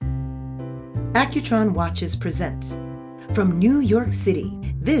Accutron Watches presents. From New York City,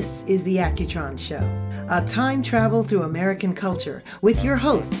 this is The Accutron Show, a time travel through American culture with your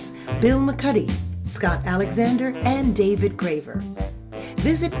hosts, Bill McCuddy, Scott Alexander, and David Graver.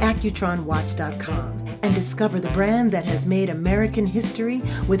 Visit AccutronWatch.com and discover the brand that has made American history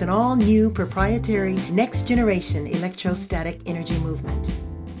with an all-new proprietary next-generation electrostatic energy movement.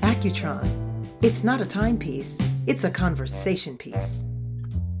 Accutron. It's not a timepiece, it's a conversation piece.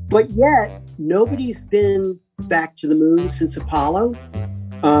 But yet, nobody's been back to the moon since Apollo.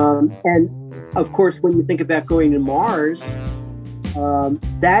 And of course, when you think about going to Mars,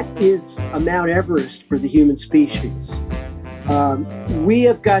 that is a Mount Everest for the human species. We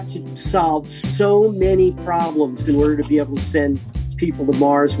have got to solve so many problems in order to be able to send people to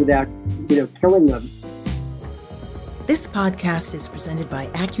Mars without, killing them. This podcast is presented by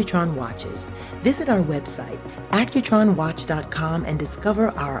Accutron Watches. Visit our website, accutronwatch.com, and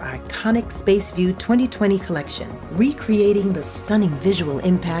discover our iconic Space View 2020 collection, recreating the stunning visual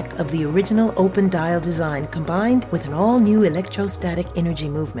impact of the original open dial design combined with an all-new electrostatic energy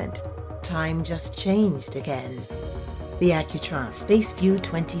movement. Time just changed again. The Accutron Space View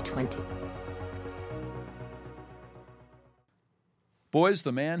 2020. Boys,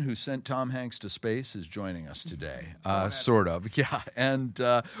 the man who sent Tom Hanks to space is joining us today, sort of, yeah. And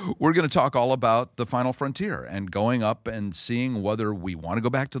we're going to talk all about the final frontier and going up and seeing whether we want to go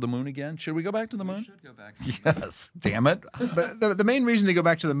back to the moon again. Should we go back to the moon? We should go back to the moon. Yes, damn it. But the main reason to go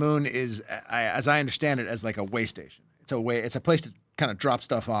back to the moon is, as I understand it, as like a way station. It's a place to kind of drop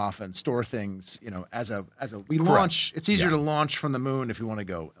stuff off and store things. We launch. It's easier to launch from the moon if you want to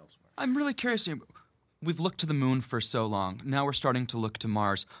go elsewhere. I'm really curious. We've looked to the moon for so long. Now we're starting to look to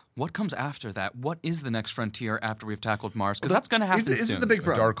Mars. What comes after that? What is the next frontier after we've tackled Mars? Because that's going to happen soon. This is the big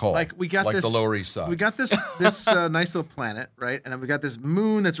problem. Dark hole. Like the Lower East Side. We got this nice little planet, right? And then we got this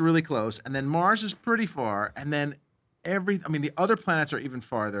moon that's really close, and then Mars is pretty far, and then the other planets are even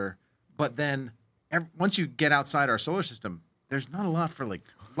farther. But then once you get outside our solar system, there's not a lot for light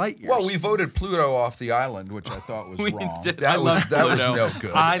years. Well, we voted Pluto off the island, which I thought was wrong. That was no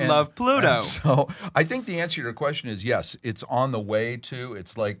good. I love Pluto. And so I think the answer to your question is yes. It's on the way to.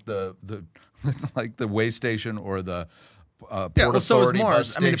 It's like the it's like the way station or the Port Authority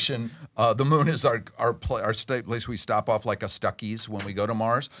bus station. The moon is our place we stop off like a Stuckey's when we go to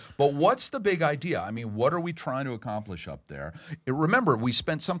Mars. But what's the big idea? I mean, what are we trying to accomplish up there? Remember, we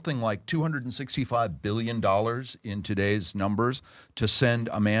spent something like $265 billion in today's numbers to send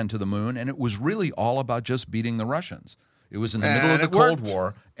a man to the moon, and it was really all about just beating the Russians. It was in the middle of the Cold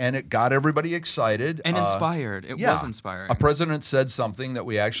War, and it got everybody excited. And inspired. It was inspiring. A president said something that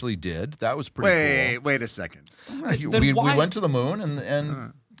we actually did. That was pretty cool. Wait a second. We went to the moon,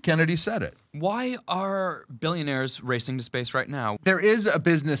 and Kennedy said it. Why are billionaires racing to space right now? There is a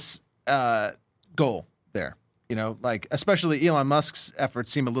business goal there. Especially Elon Musk's efforts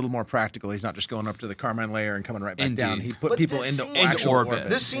seem a little more practical. He's not just going up to the Kármán layer and coming right back down. He put people into actual orbit.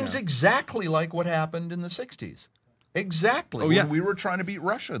 This seems exactly like what happened in the 60s. Exactly. When we were trying to beat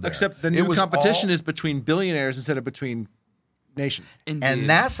Russia there. Except the new competition is between billionaires instead of between nations. Indeed. And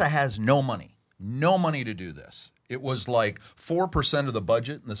NASA has no money to do this. It was like 4% of the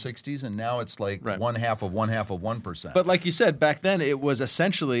budget in the 60s, and now it's like one half of 1%. But like you said, back then it was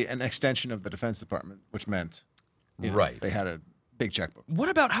essentially an extension of the Defense Department, which meant they had a big checkbook. What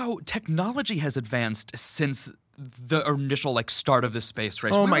about how technology has advanced since the initial start of this space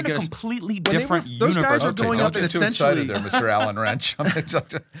race? Oh, we're my in goodness. a completely different those universe. guys are going up in essentially. Don't get too excited there, Mr. Allen Wrench.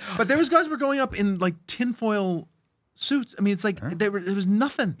 But those guys were going up in tinfoil suits. I mean, it's like there was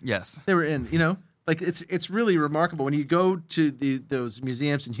nothing. Yes, they were in. It's really remarkable when you go to those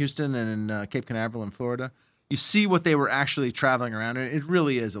museums in Houston and in Cape Canaveral in Florida. You see what they were actually traveling around, and it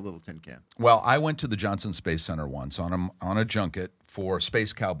really is a little tin can. Well, I went to the Johnson Space Center once on a junket for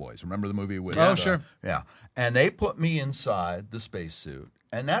Space Cowboys. Remember the movie with? Oh, sure. Yeah, and they put me inside the spacesuit,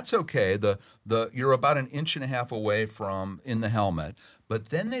 and that's okay. You're about an inch and a half away from in the helmet, but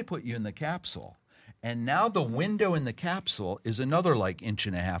then they put you in the capsule. And now the window in the capsule is another inch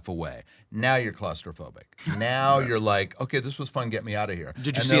and a half away. Now you're claustrophobic. Now you're like, okay, this was fun. Get me out of here.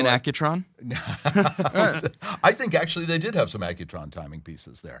 Did you see an Accutron? I think actually they did have some Accutron timing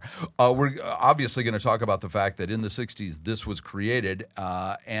pieces there. We're obviously going to talk about the fact that in the 60s this was created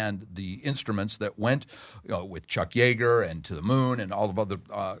and the instruments that went with Chuck Yeager and to the moon and all of other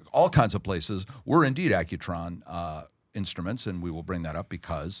all kinds of places were indeed Accutron instruments, and we will bring that up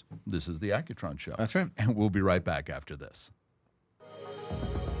because this is the Accutron Show. That's right. And we'll be right back after this.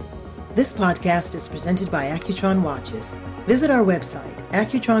 This podcast is presented by Accutron Watches. Visit our website,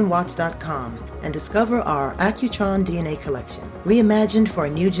 accutronwatch.com, and discover our Accutron DNA collection, reimagined for a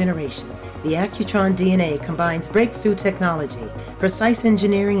new generation. The Accutron DNA combines breakthrough technology, precise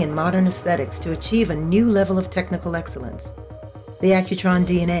engineering, and modern aesthetics to achieve a new level of technical excellence. The Accutron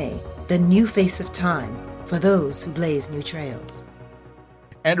DNA, the new face of time for those who blaze new trails.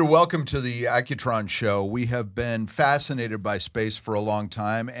 Andrew, welcome to the Accutron Show. We have been fascinated by space for a long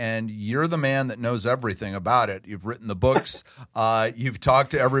time, and you're the man that knows everything about it. You've written the books. You've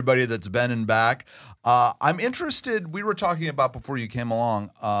talked to everybody that's been and back. I'm interested, we were talking about before you came along,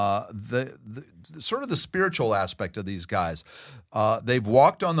 the sort of the spiritual aspect of these guys. They've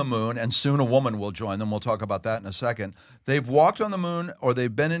walked on the moon, and soon a woman will join them. We'll talk about that in a second. They've walked on the moon, or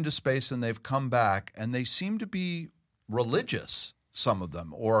they've been into space, and they've come back, and they seem to be religious. Some of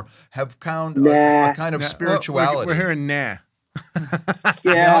them, or have found a kind of spirituality. We're hearing nah.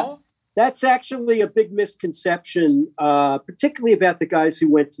 Yeah, no? That's actually a big misconception, particularly about the guys who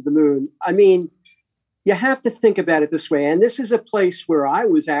went to the moon. I mean, you have to think about it this way. And this is a place where I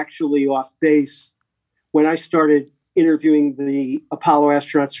was actually off base when I started interviewing the Apollo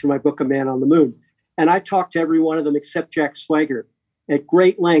astronauts for my book, A Man on the Moon. And I talked to every one of them except Jack Swigert at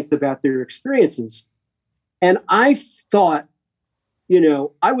great length about their experiences. And I thought,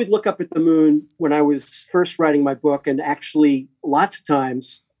 I would look up at the moon when I was first writing my book, and actually lots of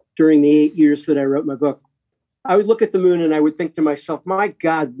times during the 8 years that I wrote my book, I would look at the moon and I would think to myself, my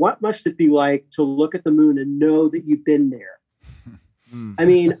God, what must it be like to look at the moon and know that you've been there? I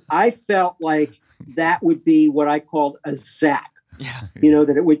mean, I felt like that would be what I called a zap,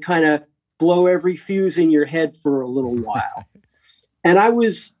 that it would kind of blow every fuse in your head for a little while. And I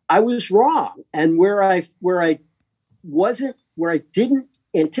was wrong. And where I didn't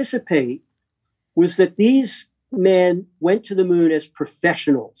anticipate was that these men went to the moon as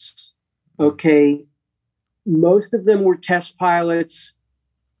professionals. Okay. Most of them were test pilots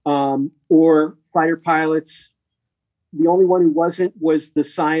or fighter pilots. The only one who wasn't was the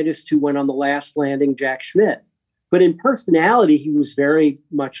scientist who went on the last landing, Jack Schmitt. But in personality, he was very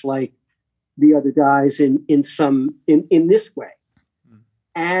much like the other guys in this way.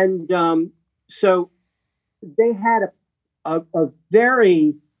 And so they had a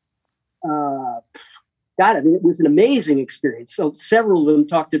very, it was an amazing experience. So several of them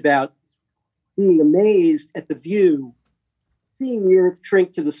talked about being amazed at the view, seeing the Earth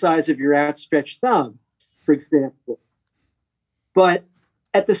shrink to the size of your outstretched thumb, for example. But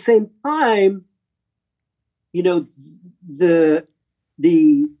at the same time, the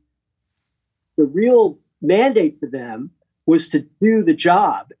real mandate for them was to do the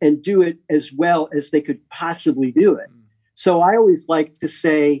job and do it as well as they could possibly do it. So I always like to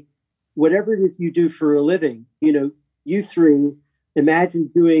say, whatever it is you do for a living, you three, imagine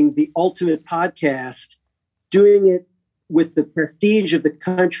doing the ultimate podcast, doing it with the prestige of the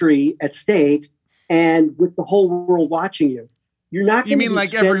country at stake and with the whole world watching you. You're not. You mean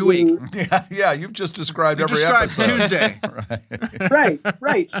like every week? Yeah. You've just described every episode. Tuesday.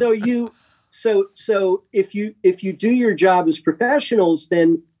 Right. So if you do your job as professionals,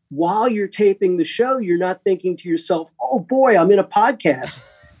 then while you're taping the show, you're not thinking to yourself, "Oh boy, I'm in a podcast.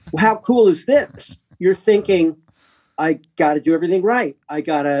 Well, how cool is this?" You're thinking, "I got to do everything right. I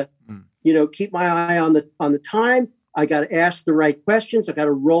got to, keep my eye on the time. I got to ask the right questions. I got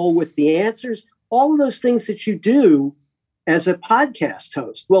to roll with the answers. All of those things that you do as a podcast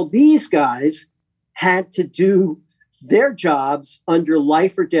host." Well, these guys had to do their jobs under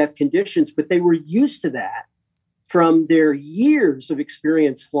life or death conditions, but they were used to that from their years of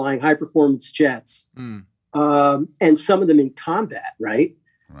experience flying high performance jets, and some of them in combat, right?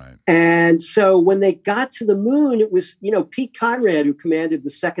 Right. And so when they got to the moon, it was, Pete Conrad, who commanded the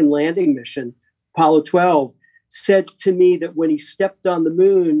second landing mission, Apollo 12, said to me that when he stepped on the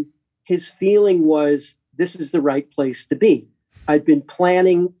moon, his feeling was, this is the right place to be. I'd been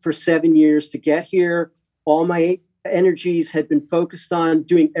planning for 7 years to get here. All my energies had been focused on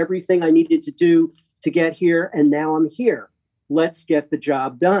doing everything I needed to do to get here. And now I'm here. Let's get the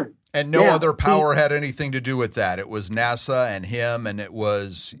job done. And no other power had anything to do with that. It was NASA and him, and it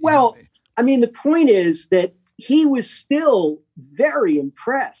was... Well, the point is that he was still very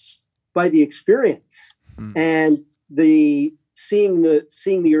impressed by the experience and seeing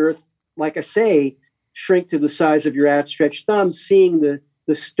the Earth, like I say, shrink to the size of your outstretched thumb, seeing the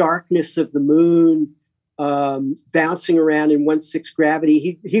starkness of the moon bouncing around in 1/6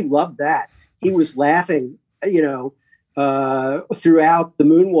 gravity. He loved that. He was laughing, throughout the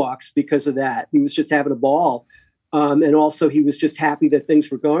moonwalks because of that. He was just having a ball. And also he was just happy that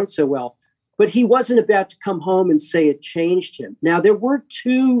things were going so well. But he wasn't about to come home and say it changed him. Now, there were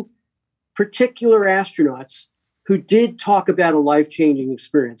two particular astronauts who did talk about a life-changing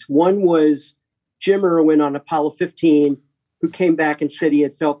experience. One was Jim Irwin on Apollo 15, who came back and said he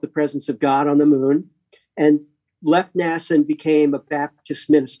had felt the presence of God on the moon, and left NASA and became a Baptist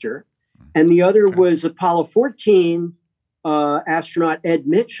minister. And the other was Apollo 14 astronaut Ed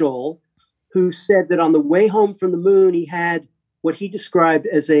Mitchell, who said that on the way home from the moon, he had what he described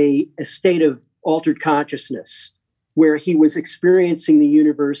as a state of altered consciousness, where he was experiencing the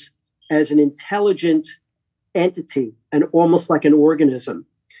universe as an intelligent entity and almost like an organism.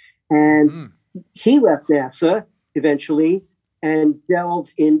 And he left NASA eventually and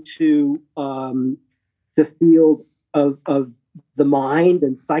delved into the field of the mind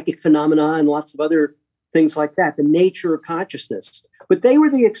and psychic phenomena and lots of other things like that, the nature of consciousness. But they were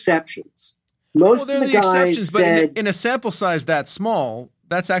the exceptions. Most of the guys exceptions, said, but in a sample size that small,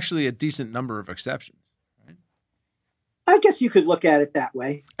 that's actually a decent number of exceptions. Right? I guess you could look at it that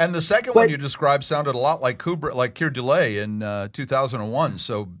way. And the second one you described sounded a lot like Kubrick, like Keir Dullea in 2001.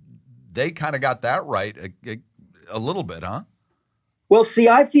 So they kind of got that right a little bit, huh? Well, see,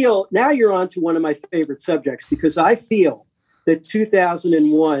 I feel now you're on to one of my favorite subjects, because I feel that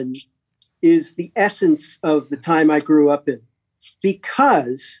 2001 is the essence of the time I grew up in,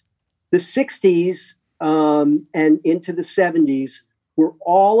 because the 60s and into the 70s were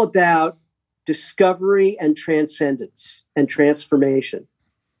all about discovery and transcendence and transformation.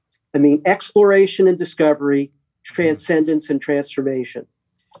 I mean, exploration and discovery, transcendence and transformation.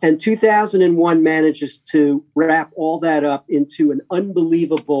 And 2001 manages to wrap all that up into an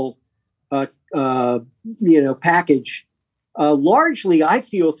unbelievable, package. Largely, I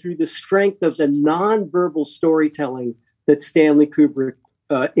feel, through the strength of the nonverbal storytelling that Stanley Kubrick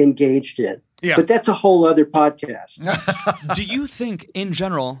engaged in. Yeah. But that's a whole other podcast. Do you think, in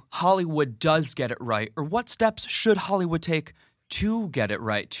general, Hollywood does get it right? Or what steps should Hollywood take to get it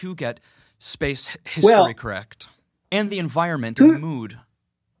right, to get space history correct? And the environment and the mood?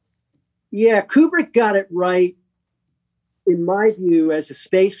 Yeah, Kubrick got it right, in my view, as a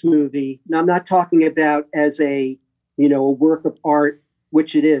space movie. Now, I'm not talking about as a work of art,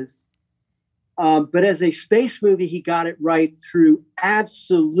 which it is. But as a space movie, he got it right through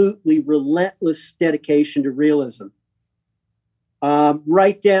absolutely relentless dedication to realism.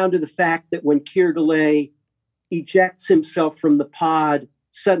 Right down to the fact that when Keir Dullea ejects himself from the pod,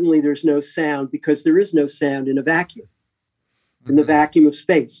 suddenly there's no sound, because there is no sound in a vacuum, in the vacuum of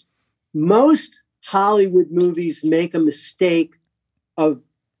space. Most Hollywood movies make a mistake of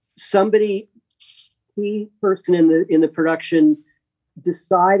somebody, key person in the production,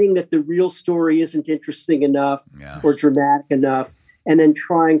 deciding that the real story isn't interesting enough or dramatic enough, and then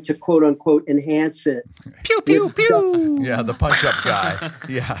trying to quote unquote enhance it. Pew, pew, pew. Yeah, the punch up guy.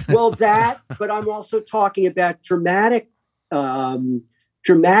 Yeah. Well, but I'm also talking about dramatic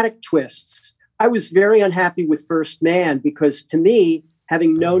twists. I was very unhappy with First Man, because to me,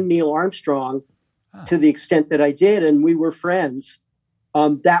 having known Neil Armstrong to the extent that I did, and we were friends,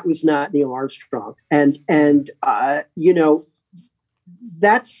 that was not Neil Armstrong. And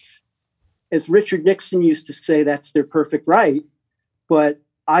that's, as Richard Nixon used to say, that's their perfect right. But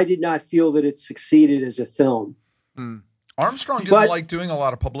I did not feel that it succeeded as a film. Armstrong didn't like doing a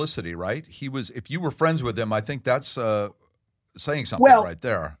lot of publicity, right? He was, if you were friends with him, I think that's saying something right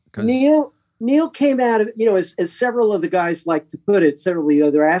there. Neil came out of, as several of the guys like to put it, several of the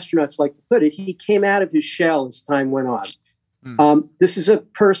other astronauts like to put it, he came out of his shell as time went on. This is a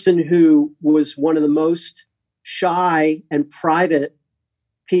person who was one of the most shy and private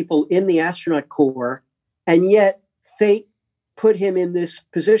people in the astronaut corps, and yet fate put him in this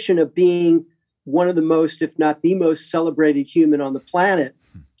position of being one of the most, if not the most celebrated human on the planet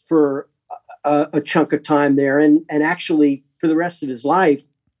for a chunk of time there, and actually for the rest of his life,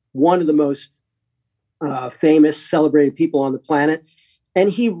 one of the most famous, celebrated people on the planet. And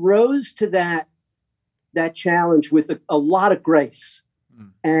he rose to that challenge with a lot of grace.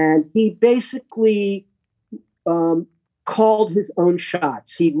 And he basically called his own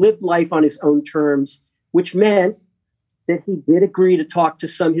shots. He lived life on his own terms, which meant that he did agree to talk to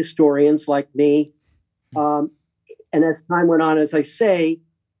some historians like me. And as time went on, as I say,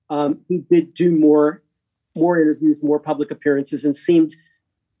 he did do more interviews, more public appearances, and seemed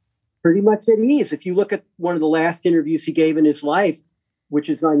pretty much at ease. If you look at one of the last interviews he gave in his life, which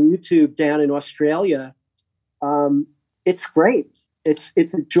is on YouTube down in Australia, it's great. It's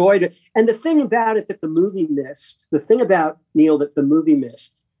a joy to. And the thing about it that the movie missed, the thing about Neil that the movie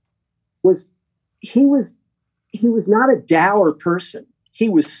missed, was he was not a dour person. He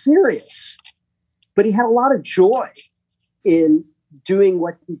was serious, but he had a lot of joy in doing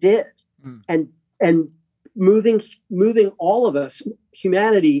what he did, and moving all of us,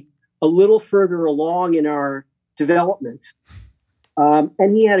 humanity, a little further along in our development.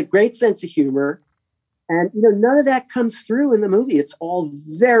 And he had a great sense of humor, And, none of that comes through in the movie. It's all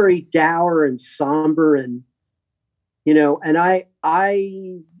very dour and somber and, and I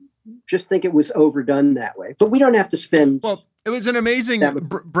just think it was overdone that way. But we don't have to spend. Well, it was an amazing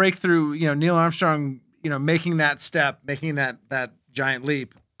breakthrough, Neil Armstrong, making that step, making that giant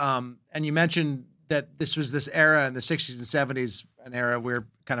leap. And you mentioned that this era in the 60s and 70s, an era we're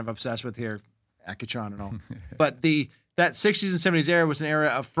kind of obsessed with here, Accutron and all. But that 60s and 70s era was an era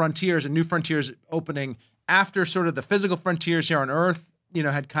of frontiers and new frontiers opening after sort of the physical frontiers here on Earth,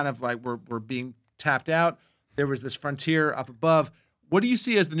 had kind of like were being tapped out. There was this frontier up above. What do you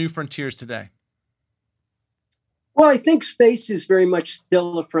see as the new frontiers today? Well, I think space is very much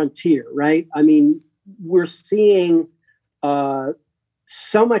still a frontier, right? I mean, we're seeing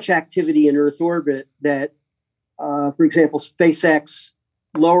so much activity in Earth orbit that, for example, SpaceX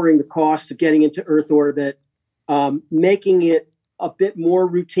lowering the cost of getting into Earth orbit, making it a bit more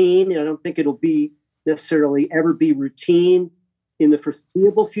routine. I don't think it'll be necessarily ever be routine in the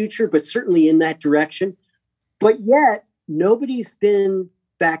foreseeable future, but certainly in that direction. But yet, nobody's been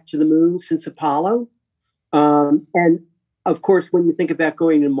back to the moon since Apollo. And of course, when you think about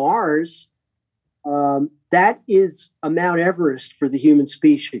going to Mars, that is a Mount Everest for the human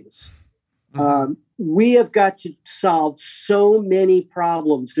species. We have got to solve so many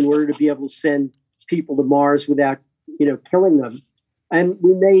problems in order to be able to send people to Mars without, killing them. And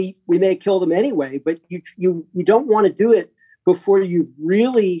we may kill them anyway, but you don't want to do it before you've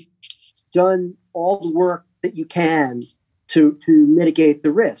really done all the work that you can to mitigate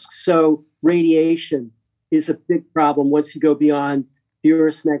the risks. So radiation is a big problem once you go beyond the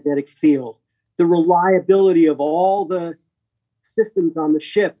Earth's magnetic field. The reliability of all the systems on the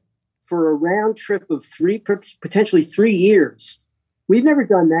ship for a round trip of potentially 3 years. We've never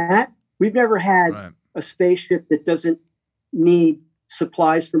done that. We've never had a spaceship that doesn't need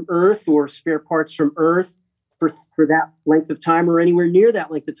supplies from Earth or spare parts from Earth for that length of time or anywhere near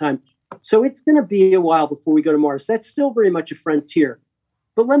that length of time. So it's going to be a while before we go to Mars. That's still very much a frontier.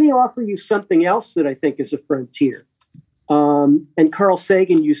 But let me offer you something else that I think is a frontier. And Carl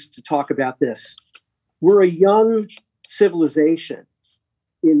Sagan used to talk about this. We're a young civilization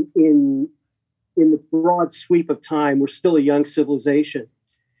in the broad sweep of time. We're still a young civilization.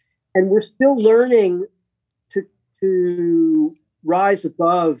 And we're still learning to rise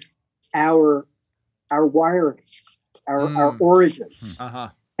above our wiring, our origins. Uh-huh.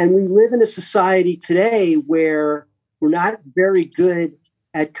 And we live in a society today where we're not very good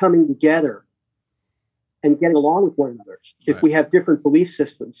at coming together and getting along with one another if we have different belief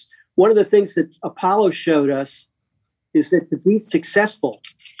systems. One of the things that Apollo showed us is that to be successful,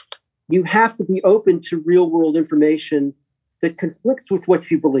 you have to be open to real world information that conflicts with what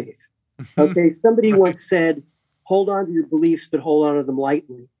you believe. Okay, somebody once said, hold on to your beliefs, but hold on to them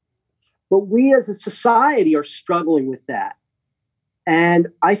lightly. But we as a society are struggling with that. And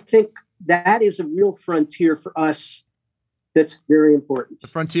I think that is a real frontier for us that's very important. The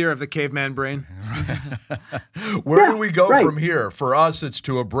frontier of the caveman brain. Where do we go from here? For us, it's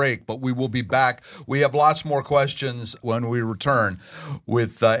to a break, but we will be back. We have lots more questions when we return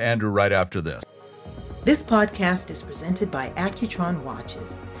with Andrew right after this. This podcast is presented by Accutron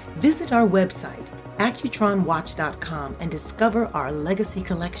Watches. Visit our website, accutronwatch.com, and discover our legacy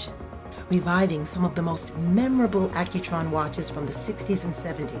collection, reviving some of the most memorable Accutron watches from the 60s and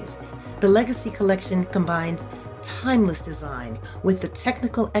 70s. The Legacy Collection combines timeless design with the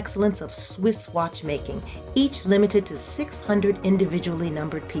technical excellence of Swiss watchmaking, each limited to 600 individually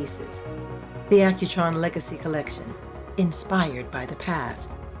numbered pieces. The Accutron Legacy Collection, inspired by the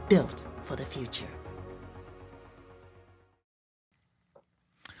past, built for the future.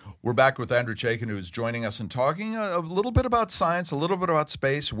 We're back with Andrew Chaikin, who's joining us and talking a little bit about science, a little bit about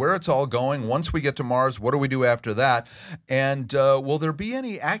space, where it's all going. Once we get to Mars, what do we do after that? And will there be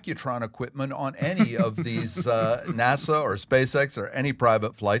any Accutron equipment on any of these NASA or SpaceX or any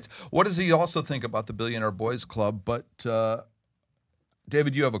private flights? What does he also think about the Billionaire Boys Club? But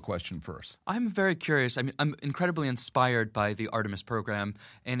David, you have a question first. I'm very curious. I mean, I'm incredibly inspired by the Artemis program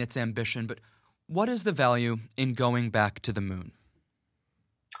and its ambition, but what is the value in going back to the moon?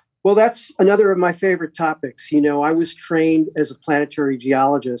 Well, that's another of my favorite topics. You know, I was trained as a planetary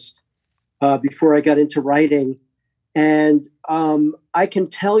geologist before I got into writing. And I can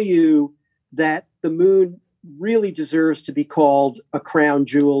tell you that the moon really deserves to be called a crown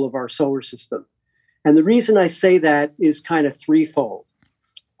jewel of our solar system. And the reason I say that is kind of threefold.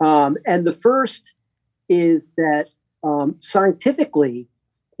 And the first is that scientifically,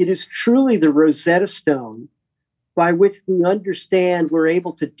 it is truly the Rosetta Stone by which we're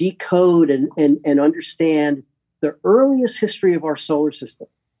able to decode and understand the earliest history of our solar system.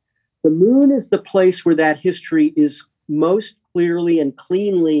 The moon is the place where that history is most clearly and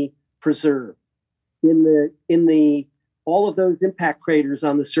cleanly preserved. In the all of those impact craters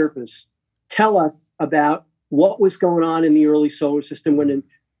on the surface tell us about what was going on in the early solar system when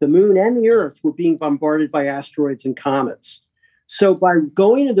the moon and the Earth were being bombarded by asteroids and comets. So by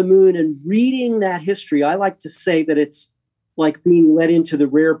going to the moon and reading that history, I like to say that it's like being let into the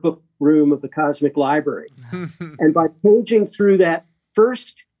rare book room of the cosmic library. And by paging through that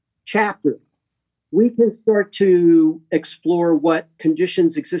first chapter, we can start to explore what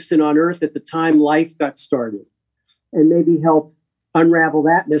conditions existed on Earth at the time life got started and maybe help unravel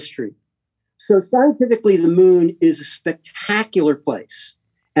that mystery. So scientifically, the moon is a spectacular place,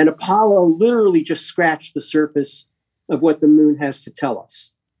 and Apollo literally just scratched the surface of what the moon has to tell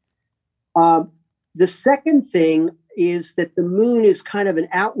us. The second thing is that the moon is kind of an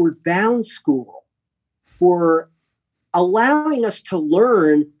outward bound school for allowing us to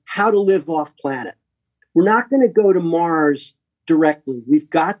learn how to live off planet. We're not going to go to Mars directly. We've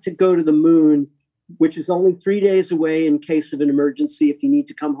got to go to the moon, which is only 3 days away in case of an emergency if you need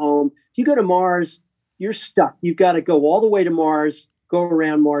to come home. If you go to Mars, you're stuck. You've got to go all the way to Mars, go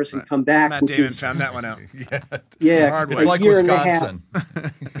around Mars, and come back. Matt Damon found that one out. Yeah, it's like Wisconsin.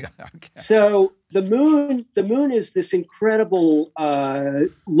 Okay. So the moon is this incredible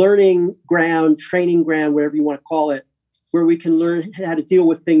learning ground, training ground, whatever you want to call it, where we can learn how to deal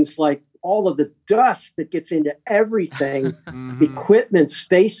with things like all of the dust that gets into everything, equipment,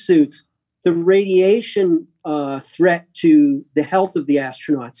 spacesuits, the radiation threat to the health of the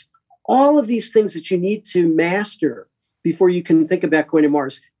astronauts, all of these things that you need to master before you can think about going to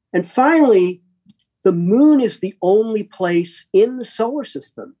Mars. And finally, the moon is the only place in the solar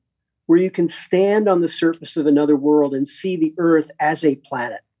system where you can stand on the surface of another world and see the Earth as a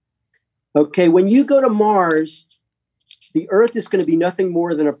planet. Okay, when you go to Mars, the Earth is going to be nothing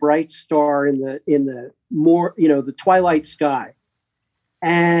more than a bright star in the twilight sky.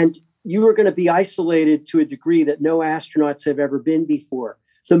 And you are going to be isolated to a degree that no astronauts have ever been before.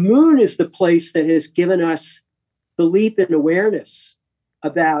 The moon is the place that has given us the leap in awareness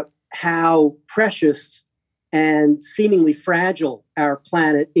about how precious and seemingly fragile our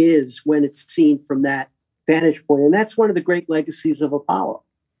planet is when it's seen from that vantage point. And that's one of the great legacies of Apollo.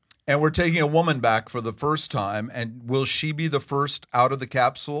 And we're taking a woman back for the first time. And will she be the first out of the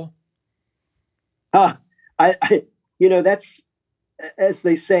capsule? That's, as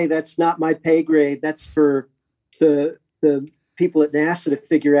they say, that's not my pay grade. That's for the people at NASA to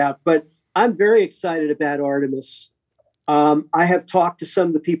figure out. But I'm very excited about Artemis. I have talked to some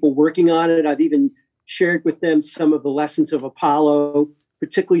of the people working on it. I've even shared with them some of the lessons of Apollo,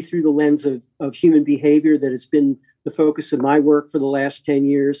 particularly through the lens of human behavior that has been the focus of my work for the last 10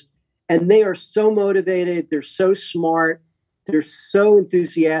 years. And they are so motivated. They're so smart. They're so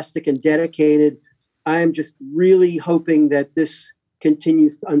enthusiastic and dedicated. I am just really hoping that this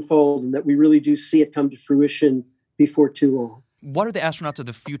continues to unfold and that we really do see it come to fruition before too long. What are the astronauts of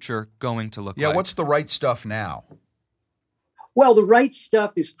the future going to look like? Yeah, what's the right stuff now? Well, the right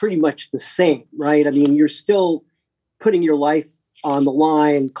stuff is pretty much the same, right? I mean, you're still putting your life on the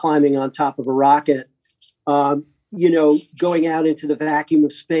line, climbing on top of a rocket, going out into the vacuum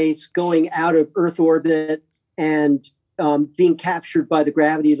of space, going out of Earth orbit and being captured by the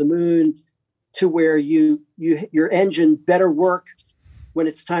gravity of the moon to where your engine better work when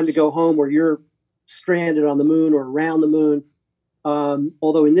it's time to go home or you're stranded on the moon or around the moon.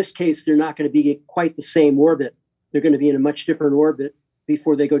 Although in this case, they're not going to be quite the same orbit. They're going to be in a much different orbit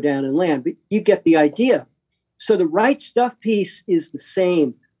before they go down and land. But you get the idea. So the right stuff piece is the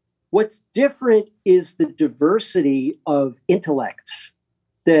same. What's different is the diversity of intellects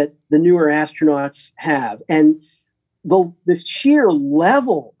that the newer astronauts have. And the sheer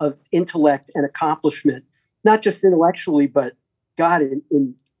level of intellect and accomplishment, not just intellectually, but God,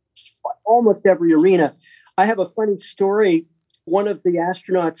 in almost every arena. I have a funny story. One of the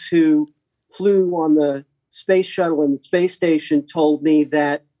astronauts who flew on the space shuttle and the space station told me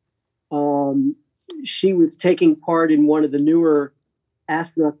that she was taking part in one of the newer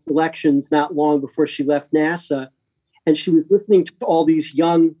astronaut selections not long before she left NASA. And she was listening to all these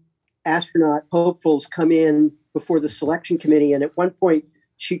young astronaut hopefuls come in before the selection committee. And at one point,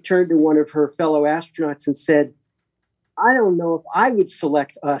 she turned to one of her fellow astronauts and said, I don't know if I would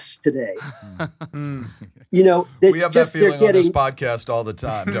select us today. We have that feeling on this podcast all the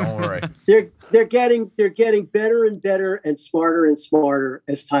time. Don't worry. They're getting better and better and smarter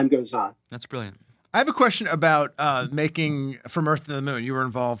as time goes on. That's brilliant. I have a question about making From Earth to the Moon. You were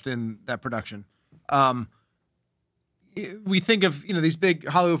involved in that production. We think of these big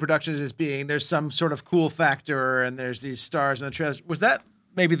Hollywood productions as being there's some sort of cool factor and there's these stars and the trailers. Was that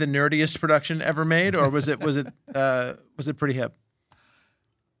maybe the nerdiest production ever made, or was it pretty hip?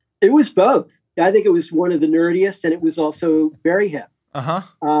 It was both. I think it was one of the nerdiest, and it was also very hip.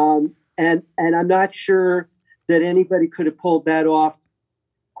 And I'm not sure that anybody could have pulled that off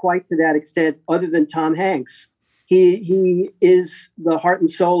quite to that extent, other than Tom Hanks. He is the heart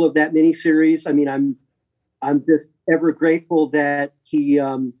and soul of that miniseries. I mean, I'm just ever grateful that he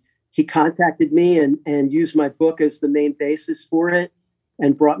contacted me and used my book as the main basis for it,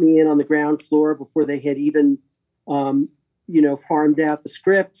 and brought me in on the ground floor before they had even, farmed out the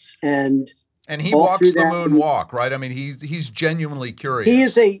scripts. And he walks the moonwalk, right? I mean, he's genuinely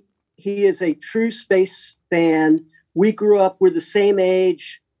curious. He is a true space fan. We grew up, we're the same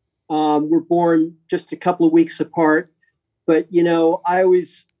age. We're born just a couple of weeks apart. But, I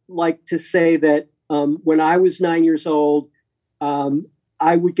always like to say that when I was 9 years old,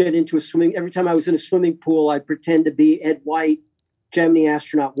 I would get into a swimming. Every time I was in a swimming pool, I'd pretend to be Ed White, Gemini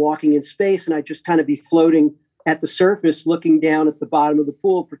astronaut walking in space. And I'd just kind of be floating at the surface, looking down at the bottom of the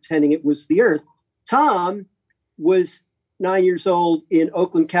pool, pretending it was the Earth. Tom was 9 years old in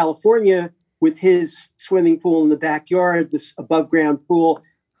Oakland, California, with his swimming pool in the backyard, this above ground pool.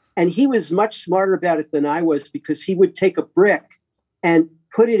 And he was much smarter about it than I was, because he would take a brick and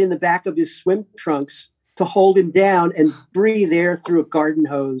put it in the back of his swim trunks to hold him down and breathe air through a garden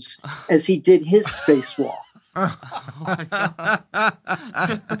hose as he did his spacewalk.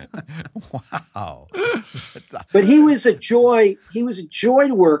 Wow. But he was a joy. He was a joy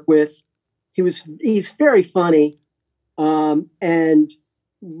to work with. He's very funny, and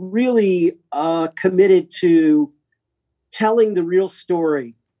really committed to telling the real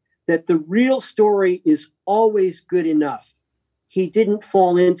story, that the real story is always good enough. He didn't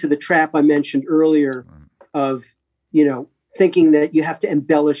fall into the trap I mentioned earlier of, thinking that you have to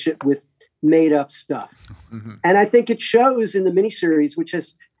embellish it with made up stuff. Mm-hmm. And I think it shows in the miniseries, which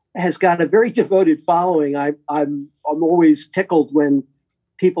has got a very devoted following. I'm always tickled when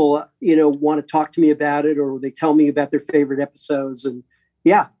people, want to talk to me about it, or they tell me about their favorite episodes. And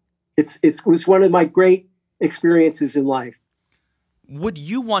yeah, it was one of my great experiences in life. Would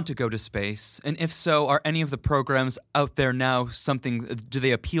you want to go to space? And if so, are any of the programs out there now do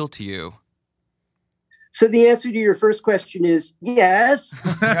they appeal to you? So the answer to your first question is yes.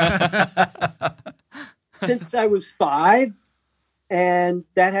 Since I was 5, and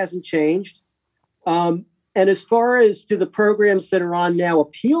that hasn't changed. And as far as do the programs that are on now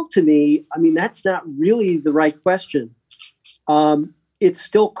appeal to me, I mean, that's not really the right question. It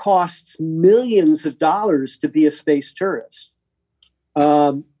still costs millions of dollars to be a space tourist.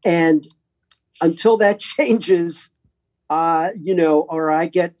 And until that changes, or I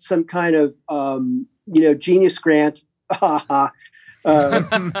get some kind of, genius grant,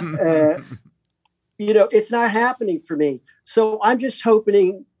 it's not happening for me. So I'm just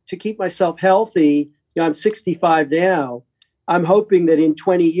hoping to keep myself healthy. I'm 65 now. I'm hoping that in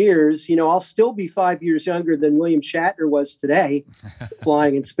 20 years, I'll still be 5 years younger than William Shatner was today,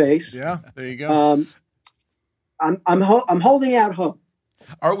 flying in space. Yeah, there you go. I'm holding out hope.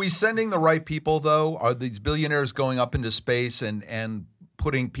 Are we sending the right people, though? Are these billionaires going up into space and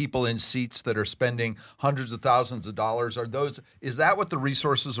putting people in seats that are spending hundreds of thousands of dollars? Is that what the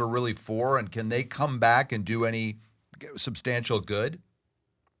resources are really for? And can they come back and do any substantial good?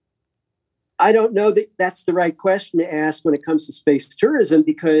 I don't know that that's the right question to ask when it comes to space tourism,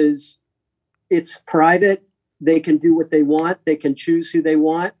 because it's private. They can do what they want. They can choose who they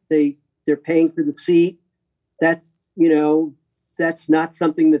want. They're paying for the seat. That's not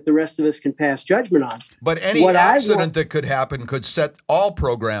something that the rest of us can pass judgment on. But any accident that could happen could set all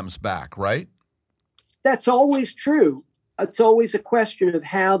programs back, right? That's always true. It's always a question of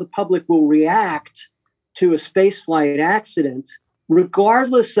how the public will react to a spaceflight accident,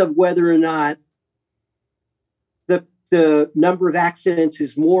 regardless of whether or not the number of accidents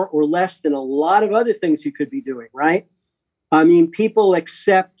is more or less than a lot of other things you could be doing, right? I mean, people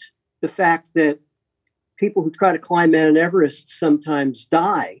accept the fact that people who try to climb Mount Everest sometimes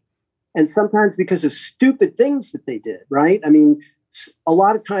die, and sometimes because of stupid things that they did, right? I mean, a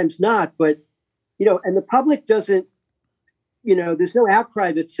lot of times not, but, and the public doesn't, there's no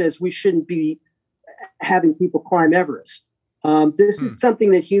outcry that says we shouldn't be having people climb Everest. This is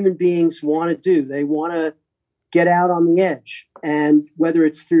something that human beings want to do. They want to get out on the edge, and whether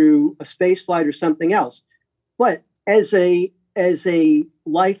it's through a space flight or something else. But as a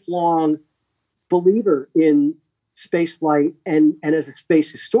lifelong believer in spaceflight and as a space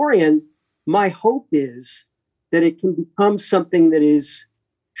historian, my hope is that it can become something that is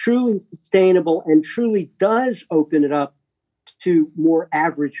truly sustainable and truly does open it up to more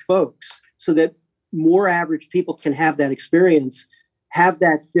average folks, so that more average people can have that experience have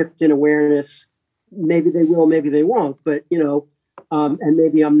that shift in awareness. Maybe they will, maybe they won't, but, and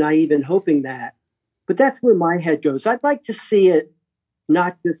maybe I'm naive in hoping that. But that's where my head goes. I'd like to see it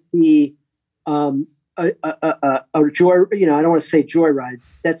not just be a joy, I don't want to say joyride.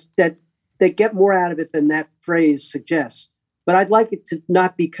 That they get more out of it than that phrase suggests. But I'd like it to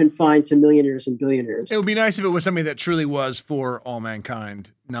not be confined to millionaires and billionaires. It would be nice if it was something that truly was for all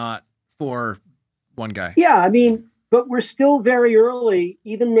mankind, not for one guy. Yeah, I mean, but we're still very early,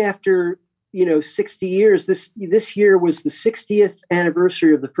 even after 60 years. This year was the 60th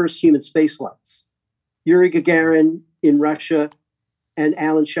anniversary of the first human space flights. Yuri Gagarin in Russia and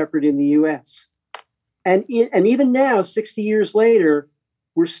Alan Shepard in the U.S. And even now, 60 years later,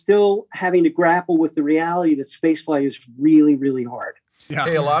 we're still having to grapple with the reality that spaceflight is really, really hard. Yeah.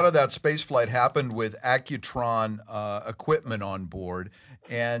 Hey, a lot of that spaceflight happened with Accutron equipment on board.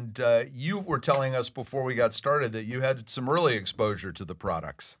 And you were telling us before we got started that you had some early exposure to the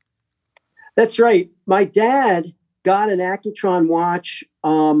products. That's right. My dad got an Accutron watch.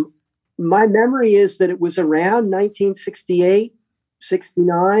 My memory is that it was around 1968,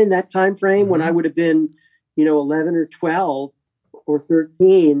 69, that time frame, when I would have been, 11 or 12 or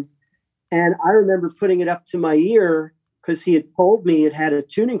 13. And I remember putting it up to my ear because he had told me it had a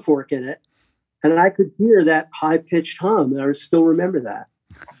tuning fork in it. And I could hear that high-pitched hum. And I still remember that.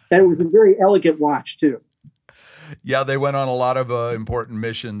 And it was a very elegant watch, too. Yeah, they went on a lot of important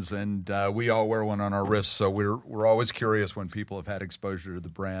missions, and we all wear one on our wrists. So we're always curious when people have had exposure to the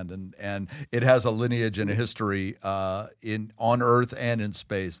brand, and it has a lineage and a history on Earth and in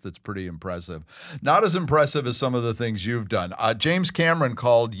space that's pretty impressive. Not as impressive as some of the things you've done. James Cameron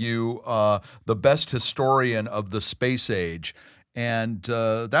called you the best historian of the space age. And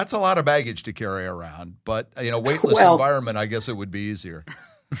that's a lot of baggage to carry around, but weightless environment, I guess it would be easier.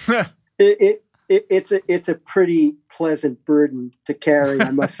 It's a pretty pleasant burden to carry,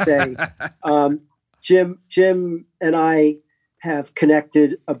 I must say. Jim and I have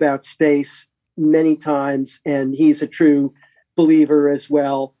connected about space many times, and he's a true believer as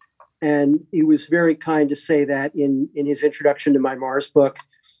well. And he was very kind to say that in his introduction to my Mars book.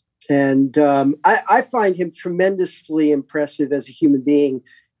 And I find him tremendously impressive as a human being.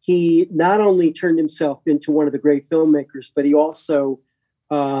 He not only turned himself into one of the great filmmakers, but he also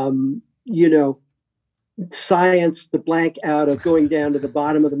science the blank out of going down to the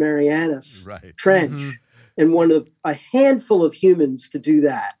bottom of the Marianas Trench, and one of a handful of humans to do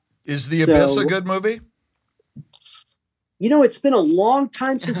that. Is The Abyss a good movie? It's been a long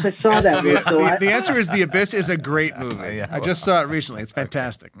time since I saw that one. So the answer is The Abyss is a great movie. I just saw it recently. It's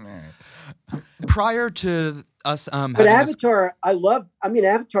fantastic. Prior to us, but Avatar,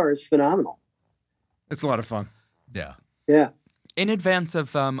 Avatar is phenomenal. It's a lot of fun. Yeah. Yeah. In advance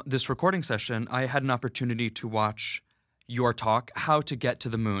of this recording session, I had an opportunity to watch your talk, How to Get to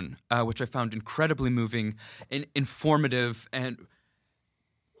the Moon, which I found incredibly moving and informative and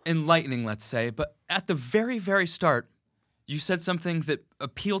enlightening, let's say. But at the very, very start, you said something that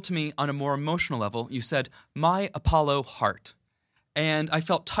appealed to me on a more emotional level. You said, "My Apollo heart." And I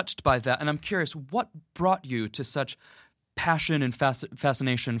felt touched by that. And I'm curious, what brought you to such passion and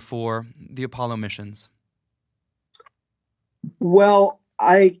fascination for the Apollo missions? Well,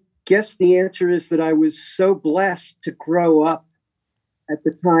 I guess the answer is that I was so blessed to grow up at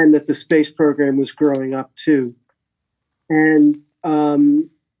the time that the space program was growing up too. And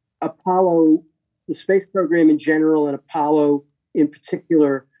Apollo, the space program in general, and Apollo in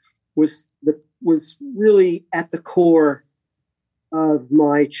particular, was really at the core of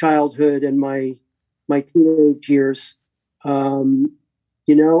my childhood and my teenage years.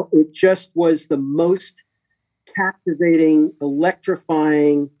 It just was the most captivating,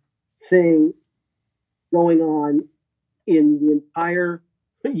 electrifying thing going on in the entire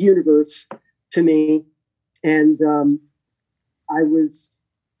universe to me. And I was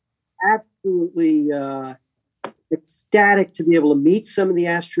absolutely ecstatic to be able to meet some of the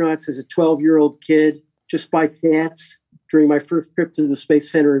astronauts as a 12-year-old kid, just by chance, during my first trip to the Space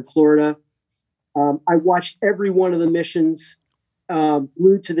Center in Florida. I watched every one of the missions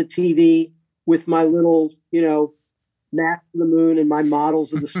glued to the TV with my little, map to the moon and my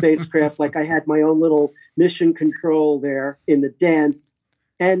models of the spacecraft. Like I had my own little mission control there in the den.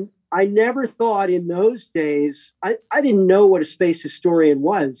 And I never thought in those days, I didn't know what a space historian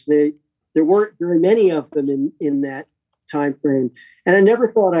was. There weren't very many of them in that time frame. And I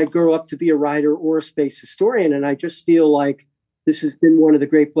never thought I'd grow up to be a writer or a space historian. And I just feel like this has been one of the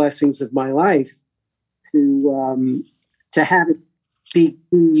great blessings of my life to have it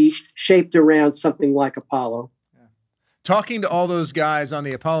be shaped around something like Apollo. talking to all those guys on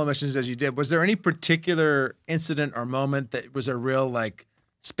the Apollo missions as you did, was there any particular incident or moment that was a real like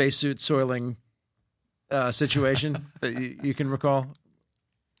spacesuit soiling situation that you can recall?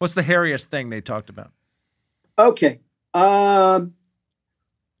 What's the hairiest thing they talked about? Okay. Well,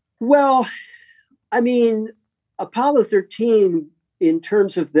 I mean, Apollo 13, in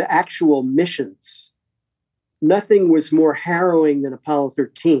terms of the actual missions, nothing was more harrowing than Apollo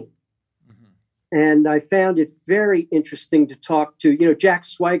 13. And I found it very interesting to talk to, Jack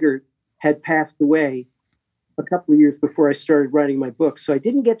Swigert had passed away a couple of years before I started writing my book. So I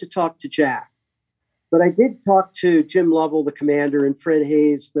didn't get to talk to Jack, but I did talk to Jim Lovell, the commander, and Fred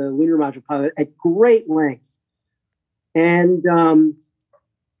Hayes, the lunar module pilot, at great length. And,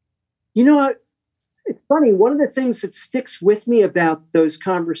 it's funny. One of the things that sticks with me about those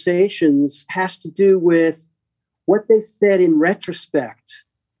conversations has to do with what they said in retrospect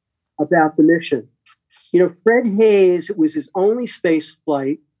about the mission. Fred Hayes, it was his only space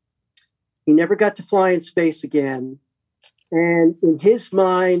flight. He never got to fly in space again. And in his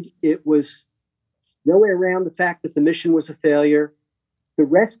mind, it was no way around the fact that the mission was a failure. The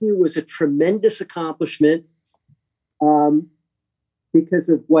rescue was a tremendous accomplishment because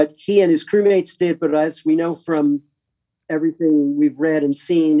of what he and his crewmates did. But as we know from everything we've read and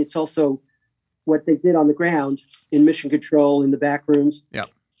seen, it's also what they did on the ground in mission control in the back rooms. Yeah.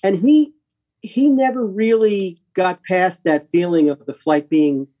 And he never really got past that feeling of the flight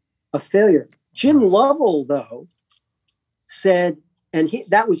being a failure. Jim Lovell, though, said, and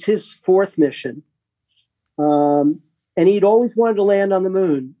that was his fourth mission, and he'd always wanted to land on the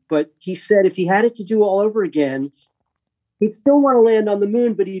moon, but he said if he had it to do all over again, he'd still want to land on the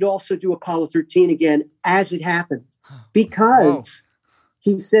moon, but he'd also do Apollo 13 again as it happened, because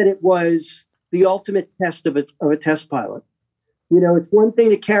he said it was the ultimate test of a test pilot. It's one thing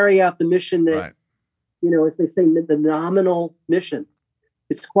to carry out the mission that, as they say, the nominal mission.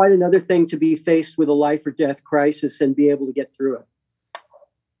 It's quite another thing to be faced with a life or death crisis and be able to get through it.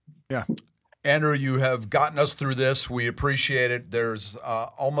 Yeah. Andrew, you have gotten us through this. We appreciate it. There's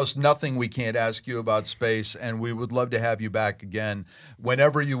almost nothing we can't ask you about space, and we would love to have you back again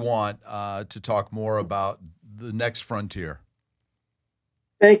whenever you want to talk more about the next frontier.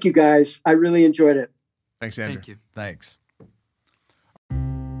 Thank you, guys. I really enjoyed it. Thanks, Andrew. Thank you. Thanks.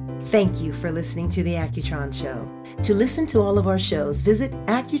 Thank you for listening to The Accutron Show. To listen to all of our shows, visit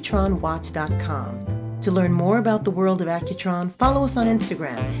accutronwatch.com. To learn more about the world of Accutron, follow us on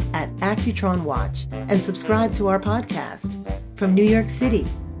Instagram at AccutronWatch and subscribe to our podcast. From New York City,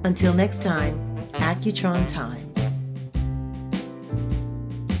 until next time, Accutron time.